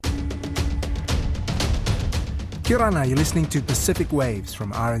Kia ora, you're listening to Pacific Waves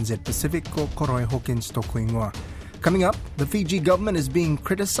from RNZ Pacific ko Koroi Hawkins tōku ingoa. Coming up, the Fiji government is being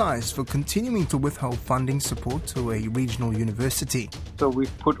criticised for continuing to withhold funding support to a regional university. So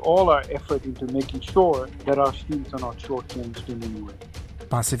we've put all our effort into making sure that our students are not shortchanged in any way.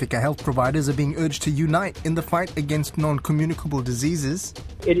 Pacifica health providers are being urged to unite in the fight against non-communicable diseases.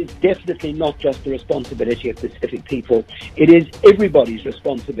 It is definitely not just the responsibility of Pacific people. It is everybody's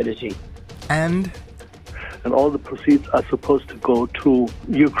responsibility. And all the proceeds are supposed to go to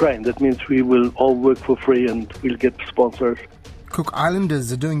Ukraine. That means we will all work for free and we'll get sponsors. Cook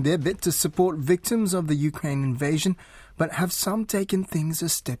Islanders are doing their bit to support victims of the Ukraine invasion, but have some taken things a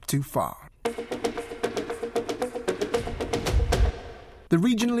step too far. The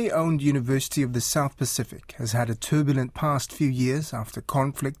regionally owned University of the South Pacific has had a turbulent past few years after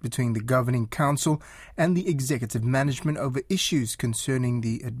conflict between the governing council and the executive management over issues concerning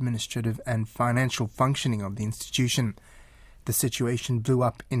the administrative and financial functioning of the institution. The situation blew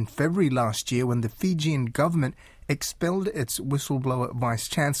up in February last year when the Fijian government expelled its whistleblower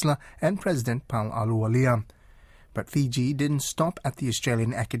vice-chancellor and president Pal Ahluwalia. But Fiji didn't stop at the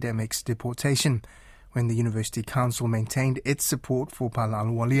Australian academics' deportation. When the University Council maintained its support for Pal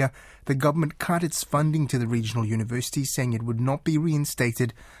Ahluwalia, the government cut its funding to the regional university, saying it would not be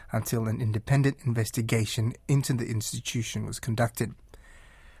reinstated until an independent investigation into the institution was conducted.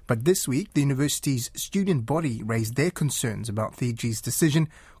 But this week, the university's student body raised their concerns about Fiji's decision,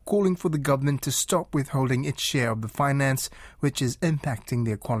 calling for the government to stop withholding its share of the finance, which is impacting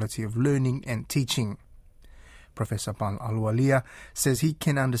their quality of learning and teaching. Professor Pal Ahluwalia says he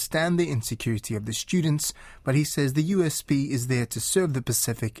can understand the insecurity of the students, but he says the USP is there to serve the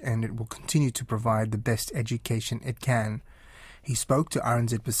Pacific and it will continue to provide the best education it can. He spoke to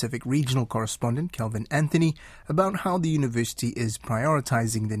RNZ Pacific regional correspondent Kelvin Anthony about how the university is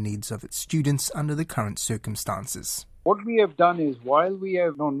prioritizing the needs of its students under the current circumstances. What we have done is, while we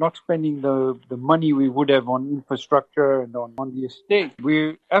have not spending the money we would have on infrastructure and on the estate,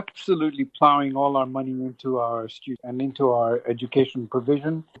 we're absolutely plowing all our money into our students and into our education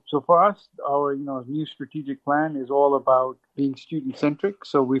provision. So for us, our new strategic plan is all about being student-centric.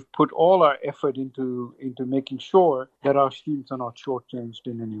 So we've put all our effort into making sure that our students are not shortchanged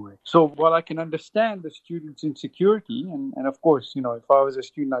in any way. So while I can understand the students' insecurity, and of course, if I was a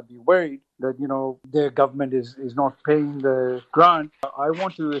student, I'd be worried that, their government is not paying the grant, I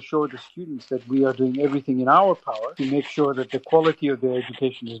want to assure the students that we are doing everything in our power to make sure that the quality of their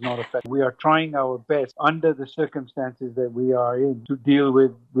education is not affected. We are trying our best under the circumstances that we are in to deal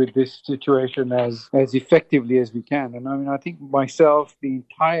with this situation as effectively as we can. And I think myself, the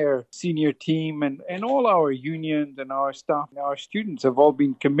entire senior team and all our unions and our staff and our students have all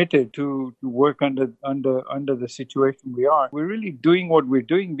been committed to work under the situation we are. We're really doing what we're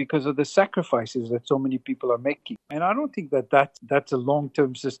doing because of the sacrifices that so many people are making. And I don't think that's a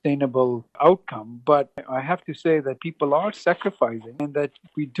long-term sustainable outcome, but I have to say that people are sacrificing and that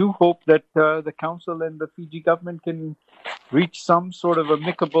we do hope that the council and the Fiji government can reach some sort of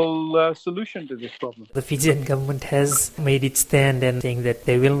amicable solution to this problem. The Fijian government has made its stand and saying that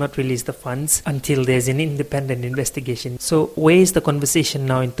they will not release the funds until there's an independent investigation. So where is the conversation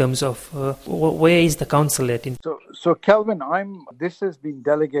now in terms of where is the council at? So Kelvin, this has been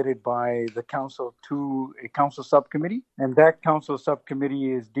delegated by the council to a council subcommittee, and that council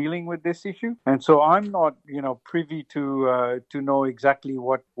subcommittee is dealing with this issue. And so I'm not, privy to know exactly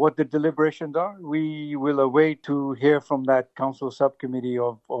what the deliberations are. We will await to hear from that council subcommittee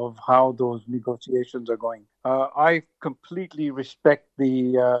of how those negotiations are going. I completely respect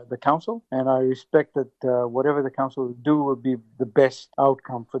the council, and I respect that whatever the council will do will be the best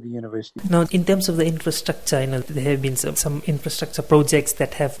outcome for the university. Now, in terms of the infrastructure, there have been some infrastructure projects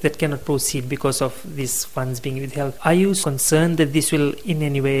that cannot proceed because of these funds being withheld. Are you concerned that this will in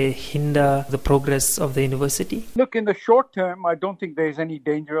any way hinder the progress of the university? Look, in the short term, I don't think there's any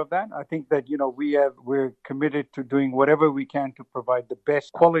danger of that. I think that we're committed to doing whatever we can to provide the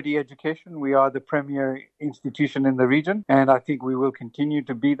best quality education. We are the premier institution in the region, and I think we will continue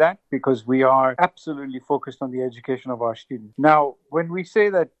to be that because we are absolutely focused on the education of our students. Now, when we say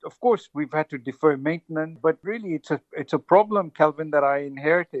that, of course, we've had to defer maintenance, but really it's a problem, Kelvin, that I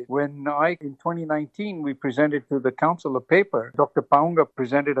inherited when in 2019, we presented to the council a paper. Dr. Paunga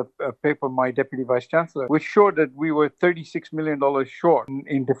presented a paper, my deputy vice chancellor, which showed that we were $36 million short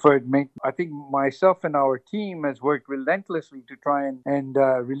in deferred maintenance. I think myself and our team has worked relentlessly to try and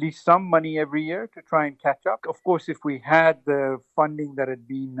release some money every year to try and catch up. Of course, if we had the funding that had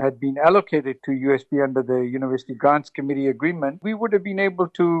been allocated to USP under the University Grants Committee agreement, we would have been able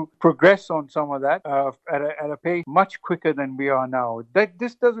to progress on some of that at a pace much quicker than we are now.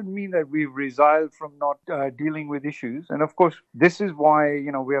 This doesn't mean that we've resigned from not dealing with issues. And of course, this is why,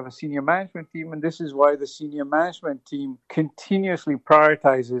 we have a senior management team, and this is why the senior management team continuously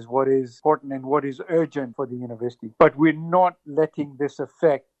prioritizes what is important and what is urgent for the university. But we're not letting this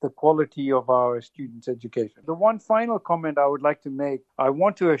affect the quality of our students' education. The one final comment I would like to make, I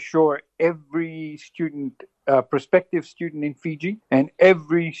want to assure every student, prospective student in Fiji and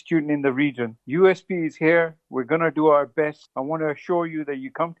every student in the region, USP is here. We're going to do our best. I want to assure you that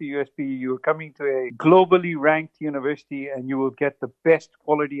you come to USP, you're coming to a globally ranked university, and you will get the best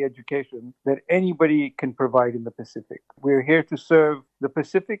quality education that anybody can provide in the Pacific. We're here to serve the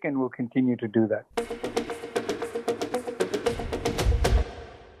Pacific, and we'll continue to do that.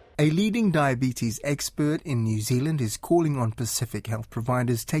 A leading diabetes expert in New Zealand is calling on Pacific health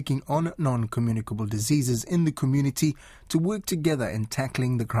providers taking on non-communicable diseases in the community to work together in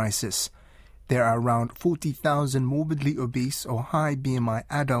tackling the crisis. There are around 40,000 morbidly obese or high BMI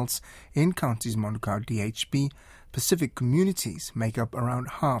adults in counties Manukau DHB. Pacific communities make up around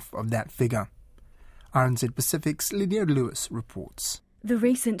half of that figure. RNZ Pacific's Lydia Lewis reports. The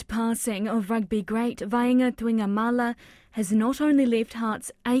recent passing of rugby great Vainga Tuingamala has not only left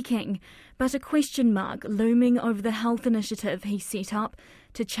hearts aching, but a question mark looming over the health initiative he set up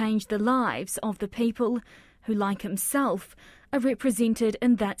to change the lives of the people who, like himself, are represented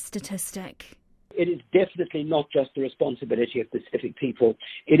in that statistic. It is definitely not just the responsibility of Pacific people.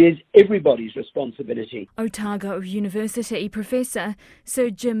 It is everybody's responsibility. Otago University professor Sir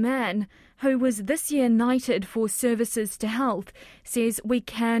Jim Mann, who was this year knighted for services to health, says we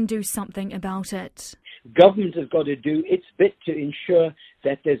can do something about it. Government has got to do its bit to ensure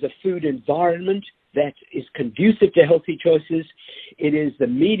that there's a food environment that is conducive to healthy choices. It is the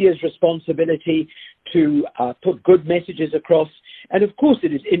media's responsibility to put good messages across. And of course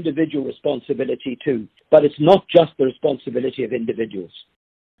it is individual responsibility too. But it's not just the responsibility of individuals.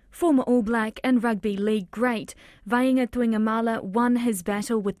 Former All Black and rugby league great Vainga Tuingamala won his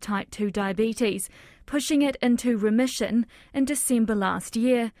battle with type 2 diabetes, pushing it into remission in December last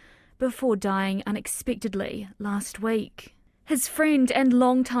year, before dying unexpectedly last week. His friend and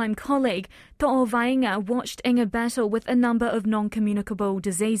longtime colleague, To'o Vainga, watched Inga battle with a number of non-communicable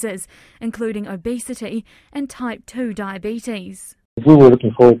diseases, including obesity and type 2 diabetes. We were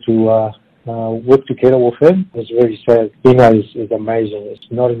looking forward to work together with him. It's very sad. Inga is amazing. It's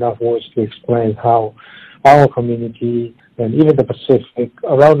not enough words to explain how our community and even the Pacific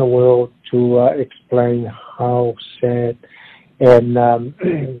around the world to explain how sad and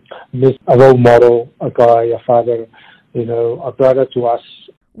miss a role model, a guy, a father, a brother to us.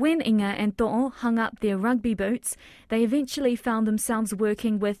 When Inga and To'o hung up their rugby boots, they eventually found themselves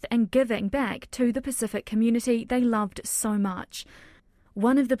working with and giving back to the Pacific community they loved so much.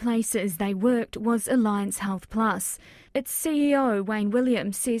 One of the places they worked was Alliance Health Plus. Its CEO, Wayne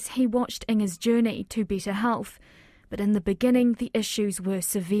Williams, says he watched Inga's journey to better health. But in the beginning, the issues were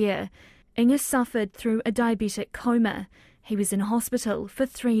severe. Inga suffered through a diabetic coma. He was in hospital for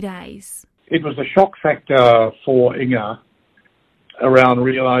 3 days. It was a shock factor for Inga around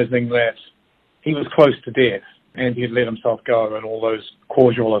realising that he was close to death and he'd let himself go and all those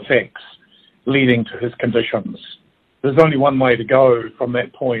causal effects leading to his conditions. There's only one way to go from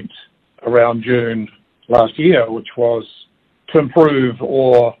that point around June last year, which was to improve,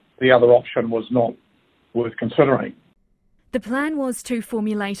 or the other option was not worth considering. The plan was to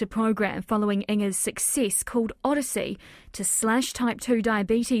formulate a program following Inga's success called Odyssey to slash type 2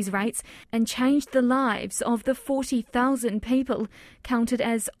 diabetes rates and change the lives of the 40,000 people counted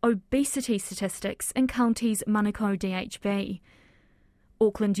as obesity statistics in counties Manukau DHB.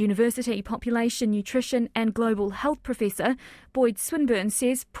 Auckland University Population Nutrition and Global Health Professor Boyd Swinburne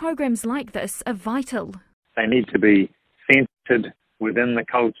says programs like this are vital. They need to be centred within the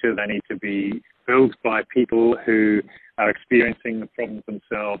culture. They need to be built by people who are experiencing the problems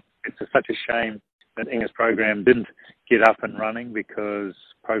themselves. It's such a shame that Inga's program didn't get up and running, because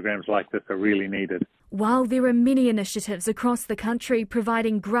programs like this are really needed. While there are many initiatives across the country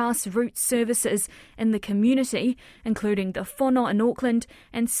providing grassroots services in the community, including the Whono in Auckland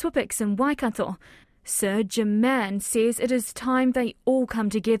and SWIPIX in Waikato, Sir Jim Mann says it is time they all come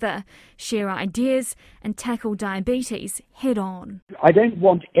together, share ideas and tackle diabetes head on. I don't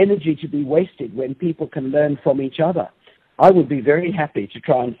want energy to be wasted when people can learn from each other. I would be very happy to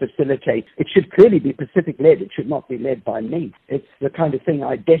try and facilitate. It should clearly be Pacific-led. It should not be led by me. It's the kind of thing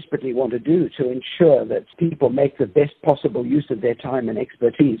I desperately want to do to ensure that people make the best possible use of their time and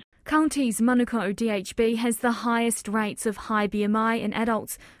expertise. Counties Manukau DHB has the highest rates of high BMI in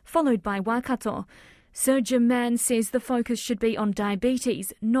adults, followed by Waikato. Sir Jim Mann says the focus should be on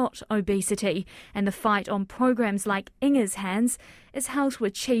diabetes, not obesity, and the fight on programs like Inga's Hands is how to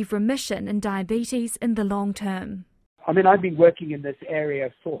achieve remission in diabetes in the long term. I mean, I've been working in this area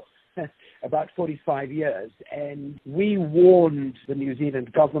for about 45 years, and we warned the New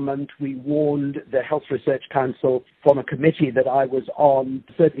Zealand government, we warned the Health Research Council from a committee that I was on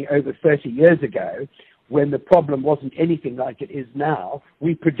certainly over 30 years ago, when the problem wasn't anything like it is now.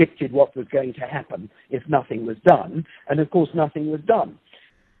 We predicted what was going to happen if nothing was done, and of course nothing was done.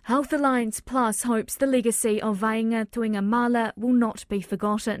 Health Alliance Plus hopes the legacy of Vainga Tuinga Mala will not be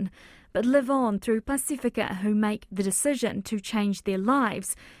forgotten, but live on through Pacifica who make the decision to change their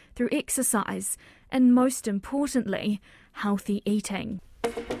lives through exercise and, most importantly, healthy eating.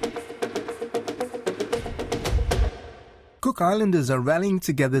 Cook Islanders are rallying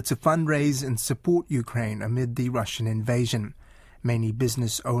together to fundraise and support Ukraine amid the Russian invasion. Many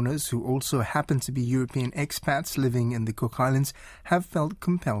business owners who also happen to be European expats living in the Cook Islands have felt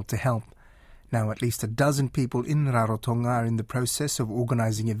compelled to help. Now at least a dozen people in Rarotonga are in the process of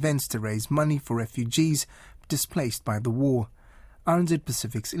organising events to raise money for refugees displaced by the war. RNZ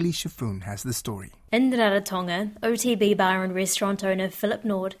Pacific's Alicia Foon has the story. In Rarotonga, OTB bar and restaurant owner Philip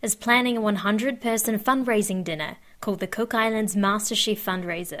Nord is planning a 100-person fundraising dinner called the Cook Islands MasterChef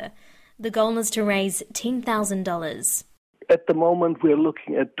Fundraiser. The goal is to raise $10,000. At the moment, we're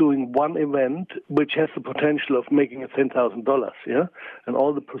looking at doing one event which has the potential of making it $10,000, yeah? And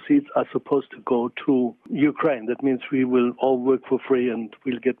all the proceeds are supposed to go to Ukraine. That means we will all work for free and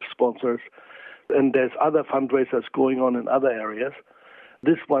we'll get sponsors. And there's other fundraisers going on in other areas.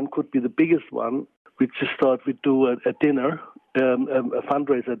 This one could be the biggest one. We just thought we'd do a dinner, a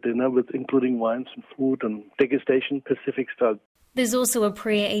fundraiser dinner with including wines and food and degustation, Pacific style. There's also a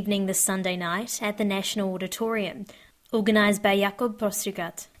prayer evening this Sunday night at the National Auditorium, organised by Jakob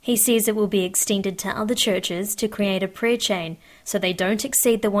Postrugat. He says it will be extended to other churches to create a prayer chain so they don't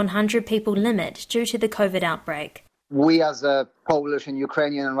exceed the 100 people limit due to the COVID outbreak. We as Polish and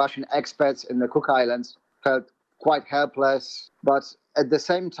Ukrainian and Russian expats in the Cook Islands felt quite helpless, but at the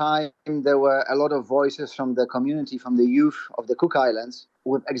same time there were a lot of voices from the community, from the youth of the Cook Islands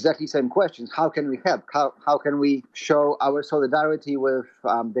with exactly the same questions. How can we help? How can we show our solidarity with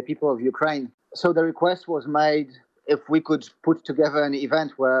the people of Ukraine? So the request was made if we could put together an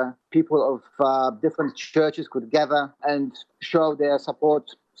event where people of different churches could gather and show their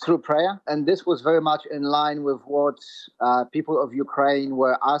support through prayer. And this was very much in line with what people of Ukraine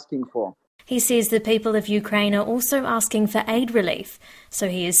were asking for. He says the people of Ukraine are also asking for aid relief, so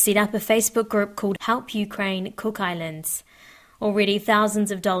he has set up a Facebook group called Help Ukraine Cook Islands. Already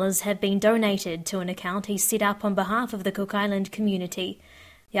thousands of dollars have been donated to an account he set up on behalf of the Cook Island community.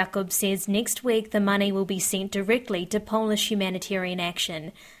 Jakob says next week the money will be sent directly to Polish Humanitarian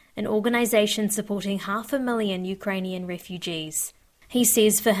Action, an organisation supporting 500,000 Ukrainian refugees. He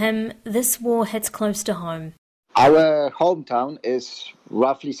says for him, this war hits close to home. Our hometown is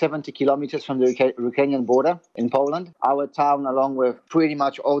roughly 70 kilometers from the Ukrainian border in Poland. Our town, along with pretty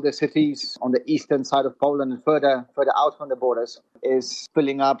much all the cities on the eastern side of Poland and further out from the borders, is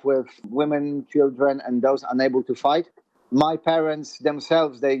filling up with women, children and those unable to fight. My parents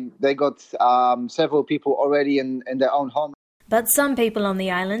themselves, they got several people already in their own home. But some people on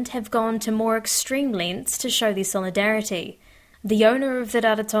the island have gone to more extreme lengths to show their solidarity. The owner of the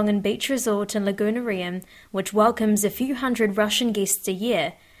Rarotongan beach resort in Lagunarium, which welcomes a few hundred Russian guests a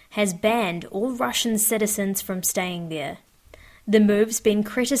year, has banned all Russian citizens from staying there. The move's been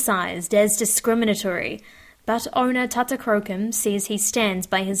criticised as discriminatory, but owner Tata Krokum says he stands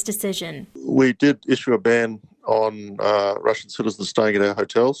by his decision. We did issue a ban on Russian citizens staying at our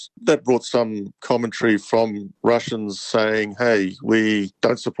hotels. That brought some commentary from Russians saying, hey, we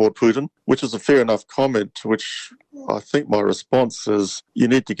don't support Putin, which is a fair enough comment, which I think my response is you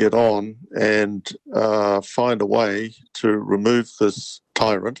need to get on and find a way to remove this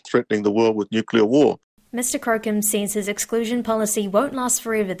tyrant threatening the world with nuclear war. Mr. Krokum says his exclusion policy won't last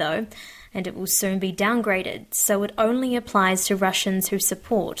forever though, and it will soon be downgraded, so it only applies to Russians who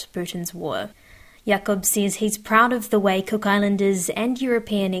support Putin's war. Jakob says he's proud of the way Cook Islanders and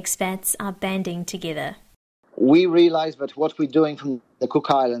European expats are banding together. We realise that what we're doing from the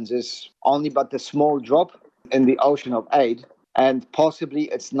Cook Islands is only but a small drop in the ocean of aid, and possibly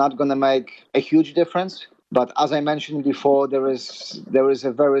it's not going to make a huge difference. But as I mentioned before, there is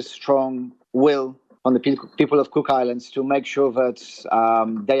a very strong will on the people of Cook Islands to make sure that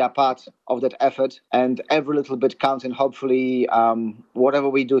they are part of that effort, and every little bit counts, and hopefully whatever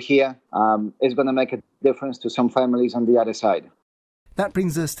we do here is going to make a difference to some families on the other side. That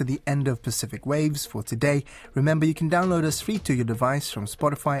brings us to the end of Pacific Waves for today. Remember, you can download us free to your device from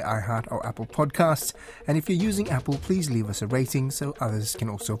Spotify, iHeart or Apple Podcasts. And if you're using Apple, please leave us a rating so others can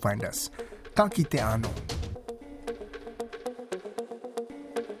also find us. Ka kite ano.